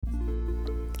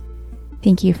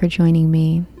Thank you for joining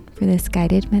me for this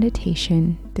guided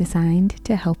meditation designed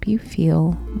to help you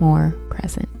feel more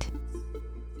present.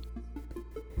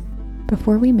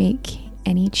 Before we make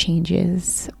any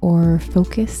changes or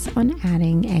focus on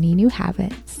adding any new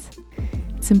habits,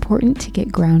 it's important to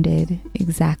get grounded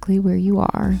exactly where you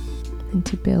are and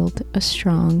to build a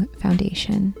strong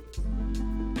foundation.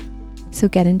 So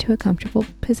get into a comfortable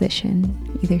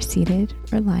position, either seated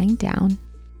or lying down,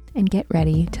 and get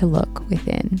ready to look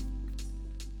within.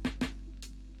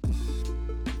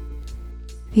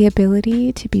 The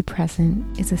ability to be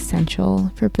present is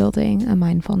essential for building a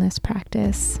mindfulness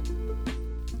practice.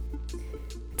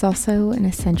 It's also an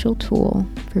essential tool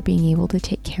for being able to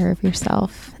take care of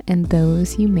yourself and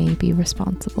those you may be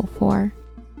responsible for.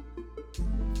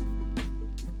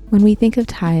 When we think of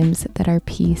times that our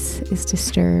peace is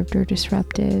disturbed or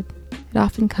disrupted, it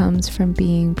often comes from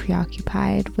being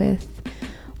preoccupied with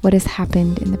what has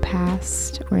happened in the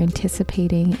past or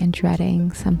anticipating and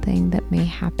dreading something that may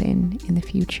happen in the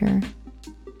future.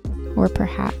 Or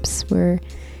perhaps we're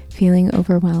feeling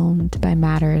overwhelmed by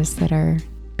matters that are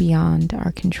beyond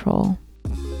our control.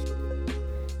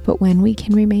 But when we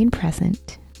can remain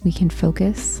present, we can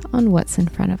focus on what's in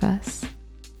front of us.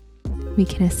 We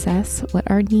can assess what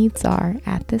our needs are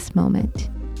at this moment,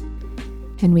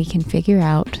 and we can figure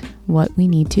out what we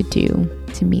need to do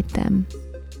to meet them.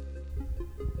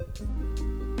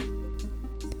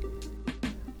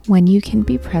 When you can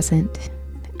be present,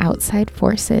 outside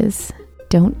forces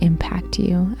don't impact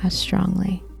you as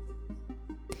strongly.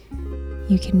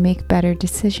 You can make better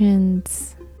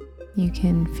decisions, you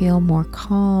can feel more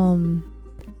calm,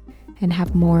 and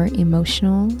have more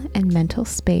emotional and mental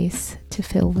space to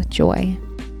fill with joy,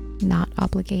 not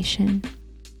obligation.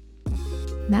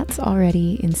 That's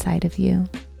already inside of you.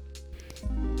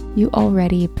 You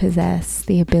already possess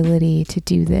the ability to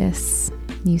do this.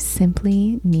 You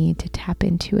simply need to tap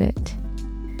into it.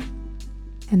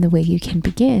 And the way you can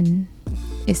begin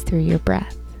is through your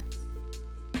breath.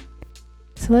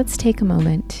 So let's take a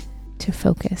moment to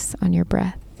focus on your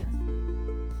breath.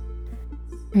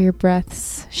 Are your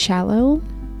breaths shallow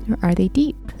or are they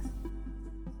deep?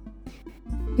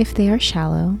 If they are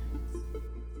shallow,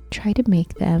 try to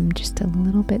make them just a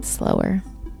little bit slower.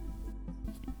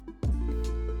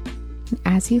 And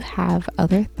as you have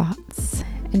other thoughts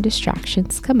and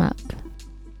distractions come up,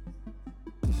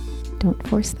 don't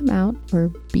force them out or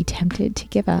be tempted to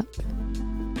give up.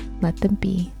 Let them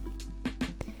be.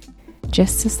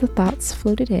 Just as the thoughts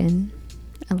floated in,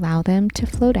 allow them to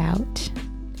float out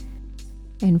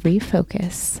and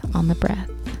refocus on the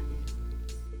breath.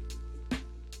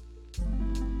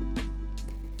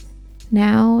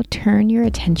 Now turn your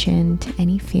attention to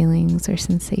any feelings or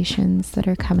sensations that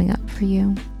are coming up for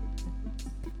you.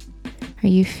 Are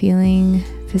you feeling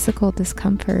physical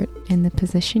discomfort in the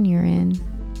position you're in,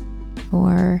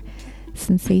 or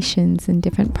sensations in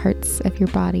different parts of your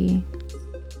body?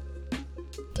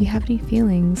 Do you have any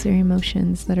feelings or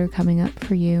emotions that are coming up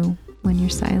for you when you're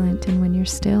silent and when you're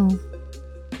still?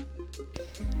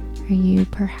 Are you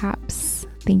perhaps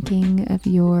thinking of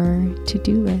your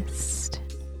to-do list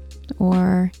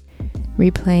or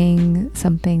replaying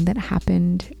something that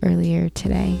happened earlier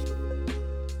today?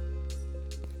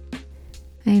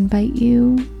 I invite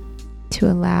you to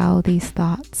allow these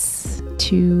thoughts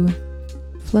to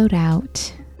float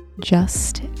out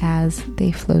just as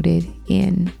they floated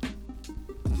in.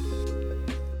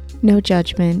 No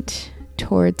judgment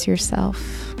towards yourself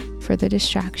for the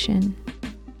distraction.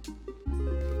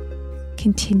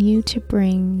 Continue to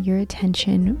bring your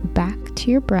attention back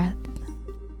to your breath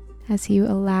as you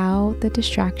allow the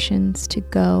distractions to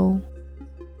go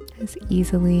as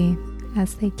easily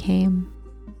as they came.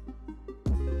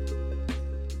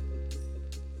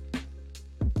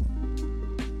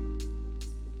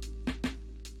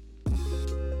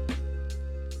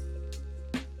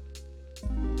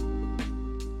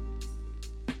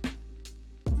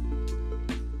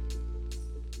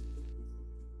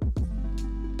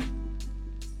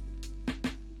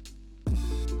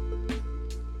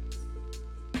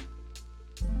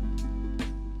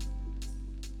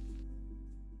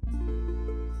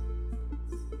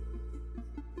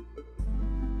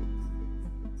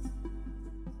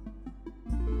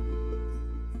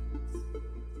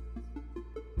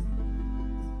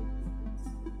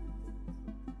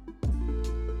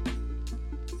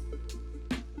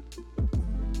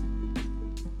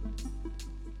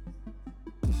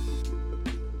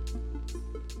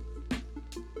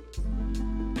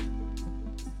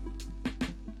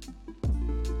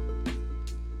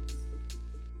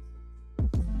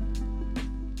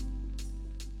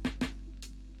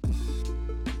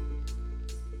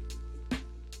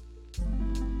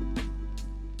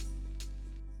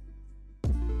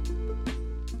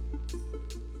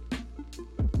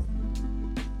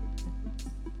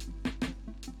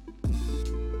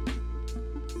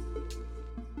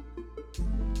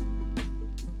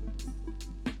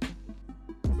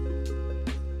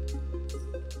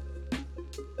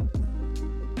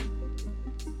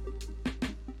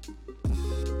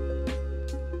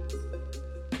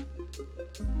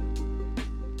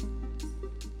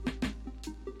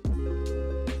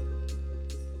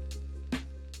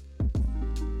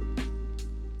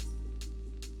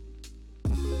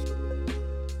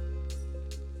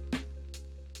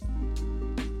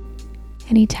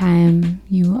 Anytime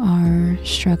you are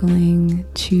struggling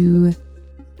to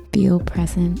feel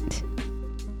present,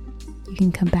 you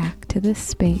can come back to this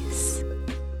space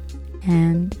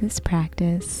and this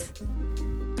practice,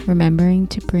 remembering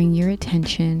to bring your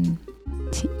attention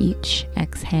to each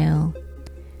exhale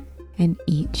and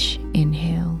each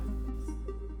inhale.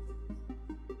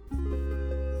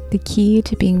 The key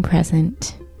to being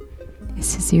present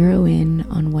is to zero in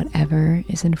on whatever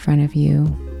is in front of you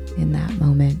in that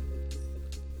moment.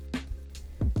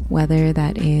 Whether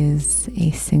that is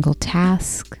a single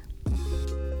task,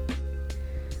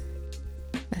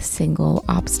 a single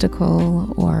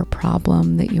obstacle or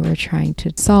problem that you are trying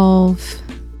to solve,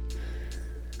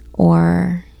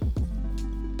 or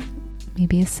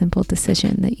maybe a simple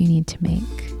decision that you need to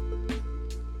make.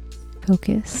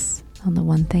 Focus on the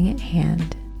one thing at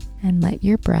hand and let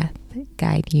your breath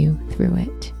guide you through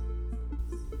it.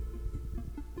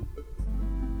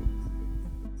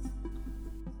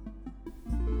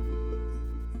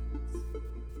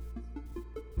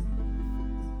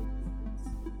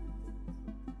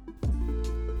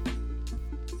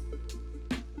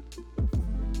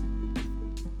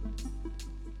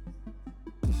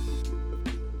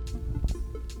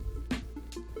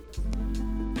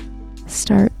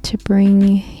 Start to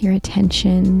bring your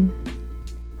attention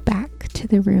back to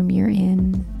the room you're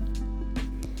in.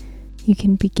 You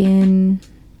can begin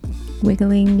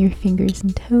wiggling your fingers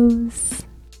and toes.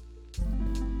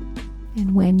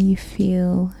 And when you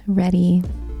feel ready,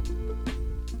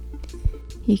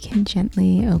 you can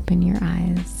gently open your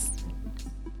eyes.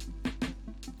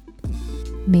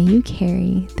 May you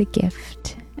carry the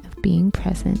gift of being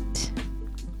present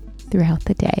throughout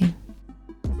the day.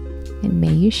 And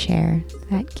may you share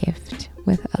that gift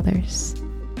with others.